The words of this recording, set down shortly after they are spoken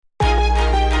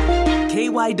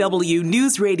KYW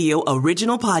News Radio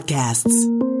original podcasts.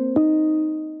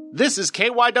 This is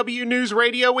KYW News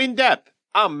Radio In Depth.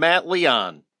 I'm Matt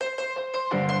Leon.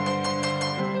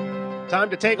 Time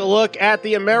to take a look at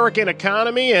the American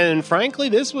economy, and frankly,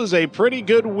 this was a pretty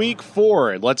good week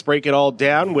for it. Let's break it all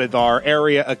down with our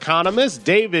area economist,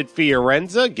 David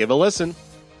Fiorenza. Give a listen.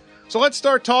 So let's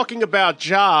start talking about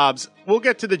jobs. We'll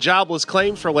get to the jobless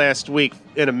claims for last week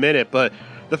in a minute, but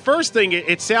the first thing,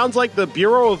 it sounds like the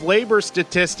Bureau of Labor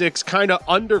Statistics kind of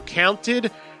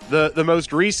undercounted the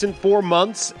most recent 4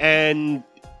 months, and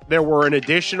there were an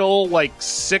additional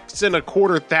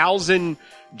 6,250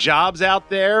 jobs out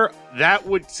there. That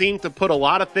would seem to put a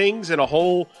lot of things in a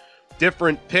whole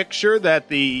different picture, that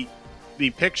the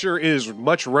picture is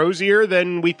much rosier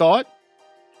than we thought.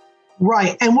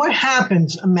 Right. And what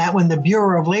happens, Matt, when the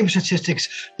Bureau of Labor Statistics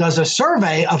does a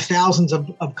survey of thousands of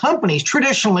companies?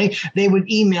 Traditionally, they would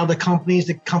email the company's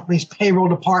payroll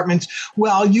departments.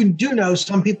 Well, you do know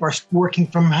some people are working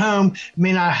from home,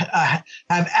 may not have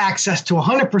access to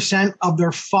 100% of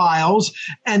their files.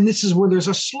 And this is where there's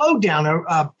a slowdown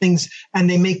of things, and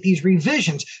they make these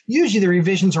revisions. Usually the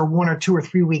revisions are 1 or 2 or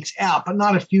 3 weeks out, but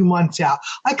not a few months out.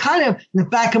 I kind of, in the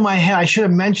back of my head, I should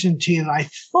have mentioned to you that I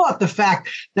thought the fact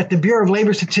that the Bureau of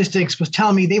Labor Statistics was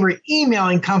telling me they were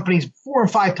emailing companies 4 or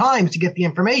 5 times to get the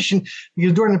information,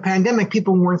 because during the pandemic,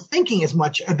 people weren't thinking as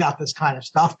much about this kind of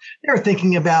stuff. They were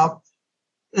thinking about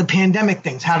the pandemic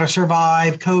things, how to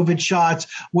survive, COVID shots,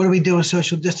 what do we do with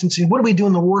social distancing, what do we do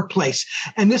in the workplace?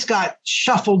 And this got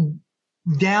shuffled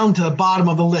down to the bottom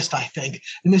of the list, I think.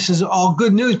 And this is all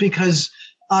good news, because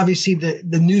obviously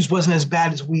the news wasn't as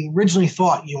bad as we originally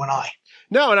thought, you and I.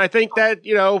 No, and I think that,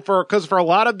 because for a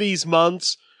lot of these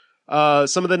months,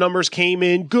 some of the numbers came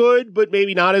in good, but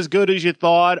maybe not as good as you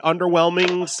thought,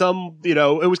 underwhelming. Some,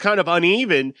 it was kind of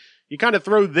uneven. You kind of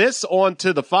throw this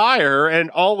onto the fire, and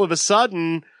all of a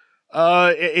sudden,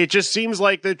 it just seems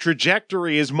like the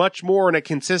trajectory is much more in a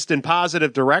consistent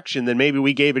positive direction than maybe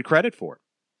we gave it credit for.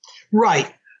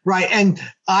 Right. Right. And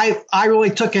I really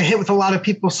took a hit with a lot of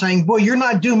people saying, boy, you're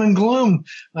not doom and gloom,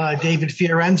 David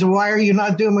Fiorenza. Why are you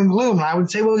not doom and gloom? And I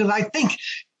would say, well, because I think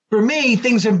for me,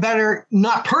 things are better,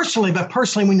 not personally, but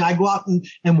personally, when I go out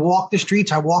and walk the streets,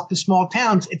 I walk the small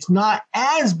towns, it's not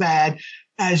as bad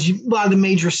as a lot of the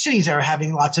major cities that are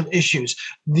having lots of issues.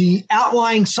 The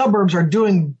outlying suburbs are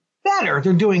doing better.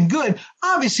 They're doing good.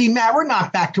 Obviously, Matt, we're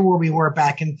not back to where we were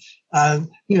back in, the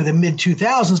mid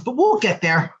 2000s, but we'll get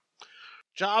there.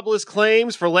 Jobless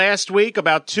claims for last week,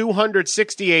 about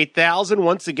 268,000,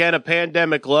 once again a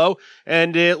pandemic low,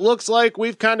 and it looks like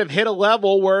we've kind of hit a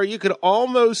level where you could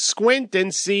almost squint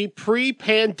and see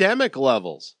pre-pandemic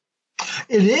levels.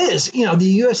 It is. The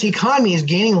U.S. economy is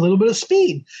gaining a little bit of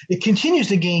speed. It continues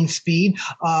to gain speed.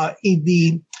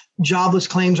 The jobless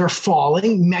claims are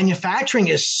falling. Manufacturing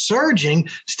is surging.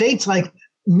 States like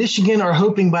Michigan are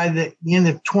hoping by the end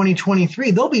of 2023,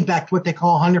 they'll be back to what they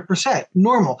call 100%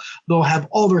 normal. They'll have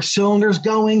all their cylinders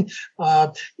going.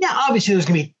 Obviously, there's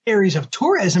going to be areas of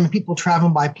tourism and people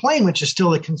traveling by plane, which is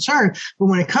still a concern. But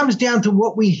when it comes down to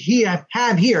what we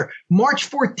have here, March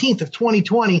 14th of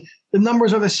 2020, the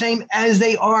numbers are the same as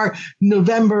they are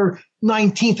November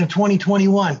 19th of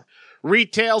 2021.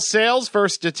 Retail sales for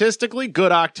statistically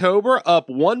good October, up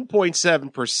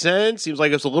 1.7%. Seems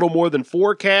like it's a little more than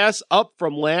forecast, up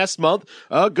from last month.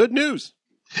 Good news.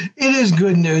 It is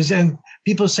good news. And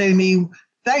people say to me,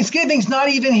 Thanksgiving's not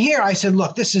even here. I said,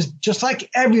 look, this is just like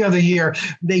every other year.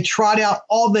 They trot out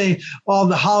all the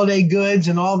holiday goods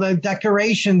and all the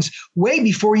decorations way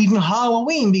before even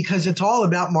Halloween, because it's all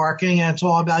about marketing and it's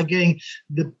all about getting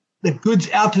the goods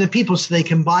out to the people so they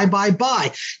can buy.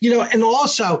 And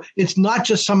also it's not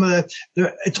just some of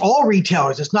it's all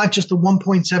retailers. It's not just the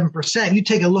 1.7%. You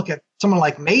take a look at someone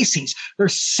like Macy's, their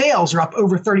sales are up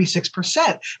over 36%.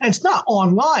 And it's not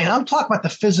online. I'm talking about the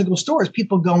physical stores,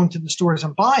 people going to the stores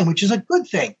and buying, which is a good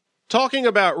thing. Talking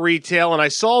about retail, and I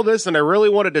saw this and I really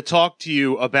wanted to talk to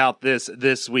you about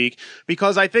this week,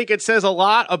 because I think it says a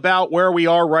lot about where we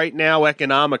are right now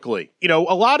economically. A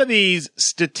lot of these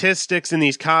statistics and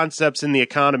these concepts in the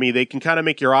economy, they can kind of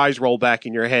make your eyes roll back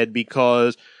in your head,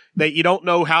 because you don't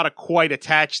know how to quite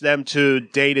attach them to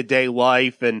day-to-day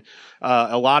life. And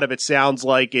a lot of it sounds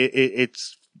like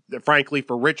it's frankly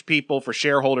for rich people, for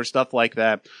shareholders, stuff like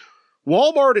that.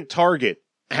 Walmart and Target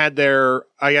had their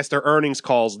earnings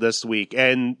calls this week,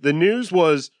 and the news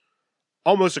was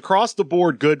almost across the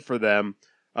board good for them.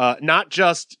 Not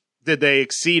just did they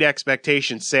exceed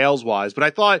expectations sales-wise, but I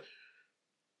thought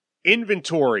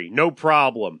inventory, no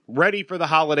problem, ready for the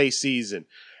holiday season.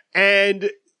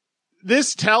 And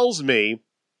this tells me,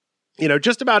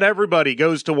 just about everybody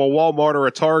goes to a Walmart or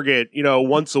a Target,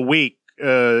 once a week,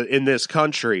 in this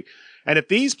country. And if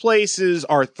these places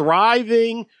are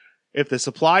thriving, if the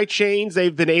supply chains,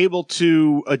 they've been able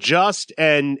to adjust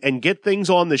and get things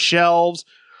on the shelves,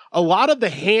 a lot of the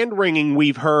hand-wringing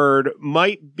we've heard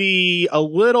might be a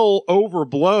little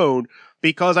overblown,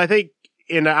 because I think,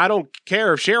 and I don't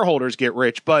care if shareholders get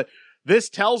rich, but this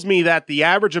tells me that the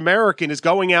average American is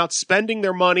going out, spending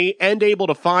their money, and able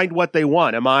to find what they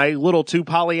want. Am I a little too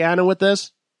Pollyanna with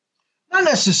this? Not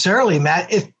necessarily,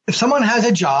 Matt. If someone has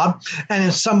a job, and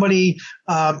if somebody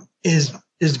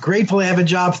is grateful they have a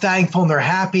job, thankful, and they're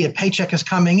happy, a paycheck is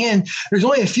coming in, there's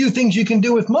only a few things you can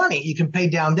do with money. You can pay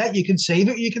down debt, you can save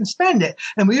it, you can spend it.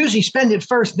 And we usually spend it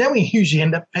first, then we usually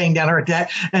end up paying down our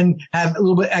debt and have a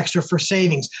little bit extra for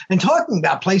savings. And talking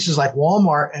about places like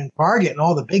Walmart and Target and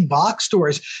all the big box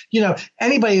stores,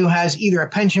 anybody who has either a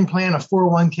pension plan, a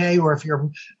 401k, or if you're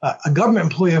a government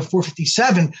employee of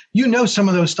 457, some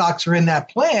of those stocks are in that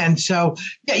plan. So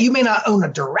yeah, you may not own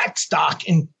a direct stock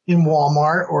in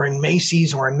Walmart or in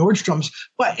Macy's or in Nordstrom's,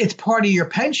 but it's part of your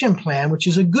pension plan, which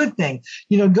is a good thing.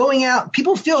 Going out,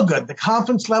 people feel good. The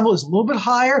confidence level is a little bit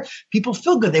higher. People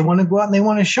feel good. They want to go out and they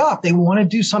want to shop. They want to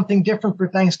do something different for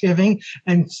Thanksgiving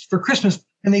and for Christmas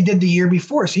than they did the year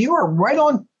before. So you are right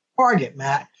on target,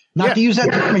 Matt. Not to use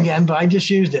that term again, but I just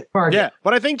used it. Target. Yeah,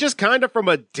 but I think just kind of from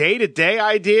a day-to-day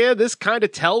idea, this kind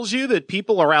of tells you that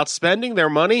people are out spending their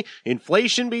money.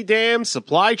 Inflation be damned,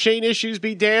 supply chain issues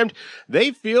be damned.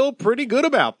 They feel pretty good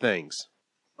about things.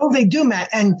 Oh, they do, Matt.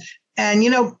 And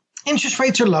interest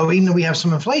rates are low, even though we have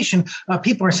some inflation.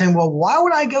 People are saying, well, why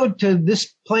would I go to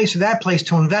this place or that place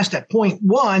to invest at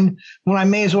 0.1 when I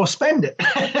may as well spend it?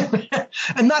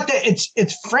 And not that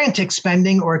it's frantic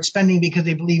spending or it's spending because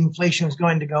they believe inflation is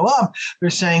going to go up. They're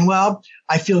saying, well,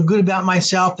 I feel good about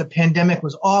myself. The pandemic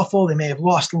was awful. They may have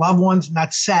lost loved ones. And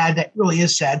that's sad. That really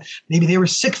is sad. Maybe they were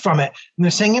sick from it. And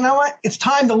they're saying, you know what? It's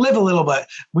time to live a little bit.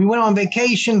 We went on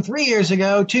vacation 2 years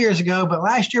ago, but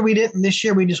last year we didn't. This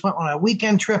year we just went on a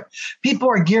weekend trip. People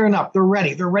are gearing up. They're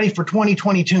ready. They're ready for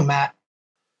 2022, Matt.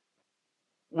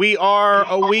 We are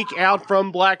a week out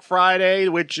from Black Friday,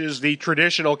 which is the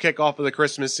traditional kickoff of the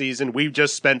Christmas season. We've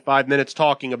just spent 5 minutes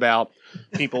talking about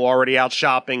people already out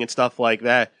shopping and stuff like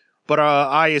that. But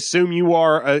I assume you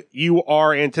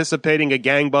are anticipating a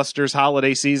gangbusters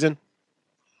holiday season?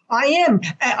 I am.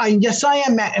 Yes, I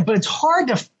am, Matt. But it's hard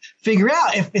to figure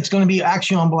out if it's going to be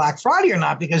actually on Black Friday or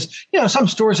not, because, some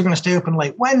stores are going to stay open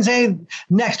late Wednesday.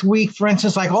 Next week, for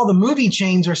instance, like all the movie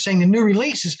chains are saying the new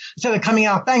releases, instead of coming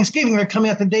out Thanksgiving, they're coming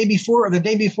out the day before or the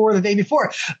day before or the day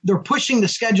before. They're pushing the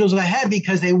schedules ahead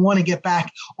because they want to get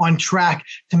back on track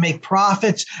to make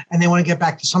profits, and they want to get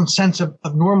back to some sense of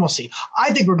normalcy.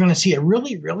 I think we're going to see a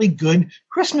really, really good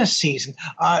Christmas season.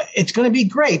 It's going to be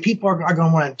great. People are going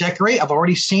to want to decorate. I've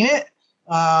already seen it.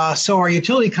 So our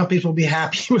utility companies will be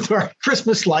happy with our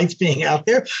Christmas lights being out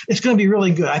there. It's going to be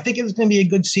really good. I think it's going to be a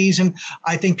good season.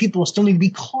 I think people still need to be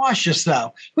cautious,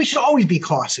 though. We should always be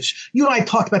cautious. You and I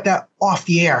talked about that off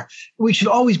the air. We should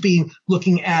always be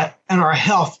looking at our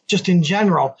health just in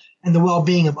general and the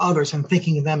well-being of others and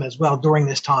thinking of them as well during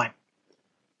this time.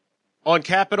 On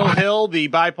Capitol Hill, the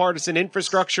bipartisan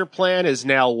infrastructure plan is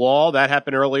now law. That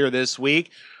happened earlier this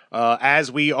week. As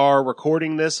we are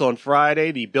recording this on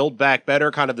Friday, the Build Back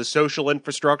Better, kind of the social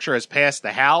infrastructure, has passed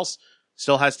the House,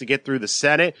 still has to get through the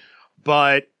Senate,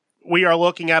 but we are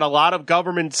looking at a lot of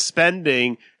government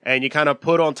spending, and you kind of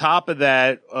put on top of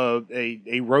that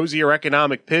a rosier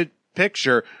economic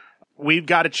picture. We've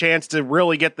got a chance to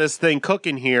really get this thing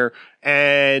cooking here.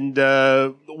 And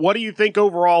what do you think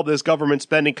overall this government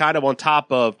spending kind of on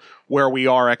top of where we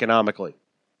are economically?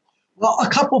 Well, a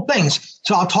couple things.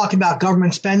 So I'll talk about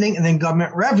government spending and then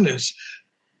government revenues.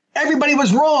 Everybody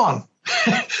was wrong.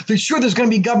 They're sure there's going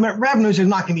to be government revenues. They're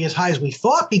not going to be as high as we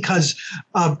thought because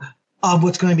of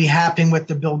what's going to be happening with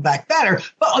the Build Back Better.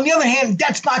 But on the other hand,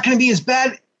 that's not going to be as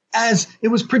bad as it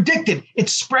was predicted.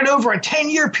 It's spread over a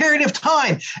 10-year period of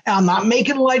time. And I'm not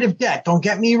making light of debt. Don't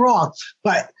get me wrong.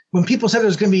 But when people said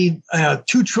there's going to be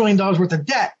 $2 trillion worth of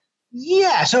debt,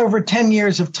 yes, over 10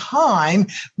 years of time,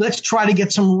 let's try to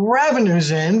get some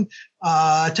revenues in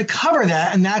to cover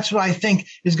that. And that's what I think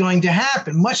is going to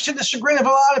happen, much to the chagrin of a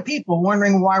lot of people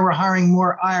wondering why we're hiring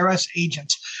more IRS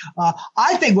agents.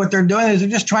 I think what they're doing is they're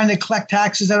just trying to collect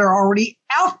taxes that are already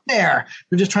out there.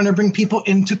 They're just trying to bring people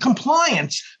into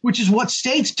compliance, which is what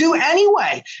states do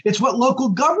anyway. It's what local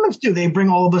governments do. They bring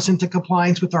all of us into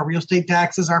compliance with our real estate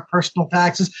taxes, our personal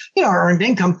taxes, our earned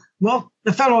income. Well,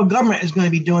 the federal government is going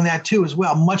to be doing that too as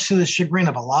well, much to the chagrin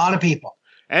of a lot of people.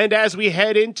 And as we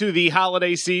head into the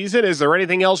holiday season, is there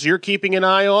anything else you're keeping an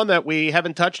eye on that we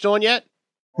haven't touched on yet?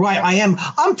 Right, I am.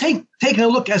 I'm taking a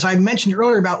look, as I mentioned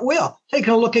earlier about oil,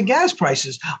 taking a look at gas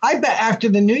prices. I bet after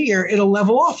the new year, it'll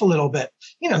level off a little bit.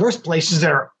 There's places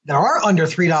that are under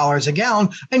 $3 a gallon,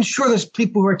 and sure, there's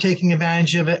people who are taking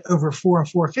advantage of it over $4 and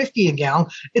 $4.50 a gallon.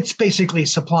 It's basically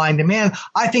supply and demand.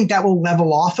 I think that will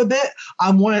level off a bit.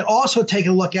 I want to also take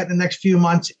a look at the next few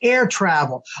months, air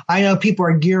travel. I know people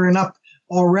are gearing up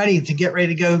already to get ready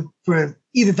to go for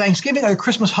either Thanksgiving or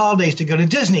Christmas holidays to go to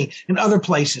Disney and other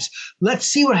places. Let's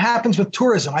see what happens with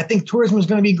tourism. I think tourism is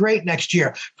going to be great next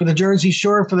year for the Jersey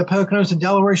Shore, for the Poconos, the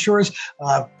Delaware shores,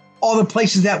 all the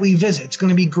places that we visit. It's going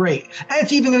to be great. And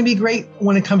it's even going to be great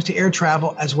when it comes to air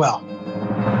travel as well.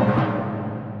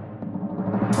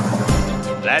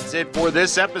 That's it for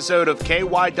this episode of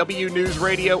KYW News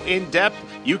Radio In Depth.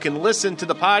 You can listen to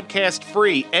the podcast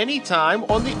free anytime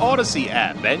on the Odyssey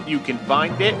app, and you can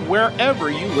find it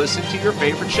wherever you listen to your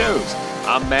favorite shows.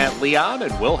 I'm Matt Leon,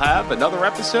 and we'll have another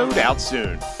episode out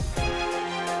soon.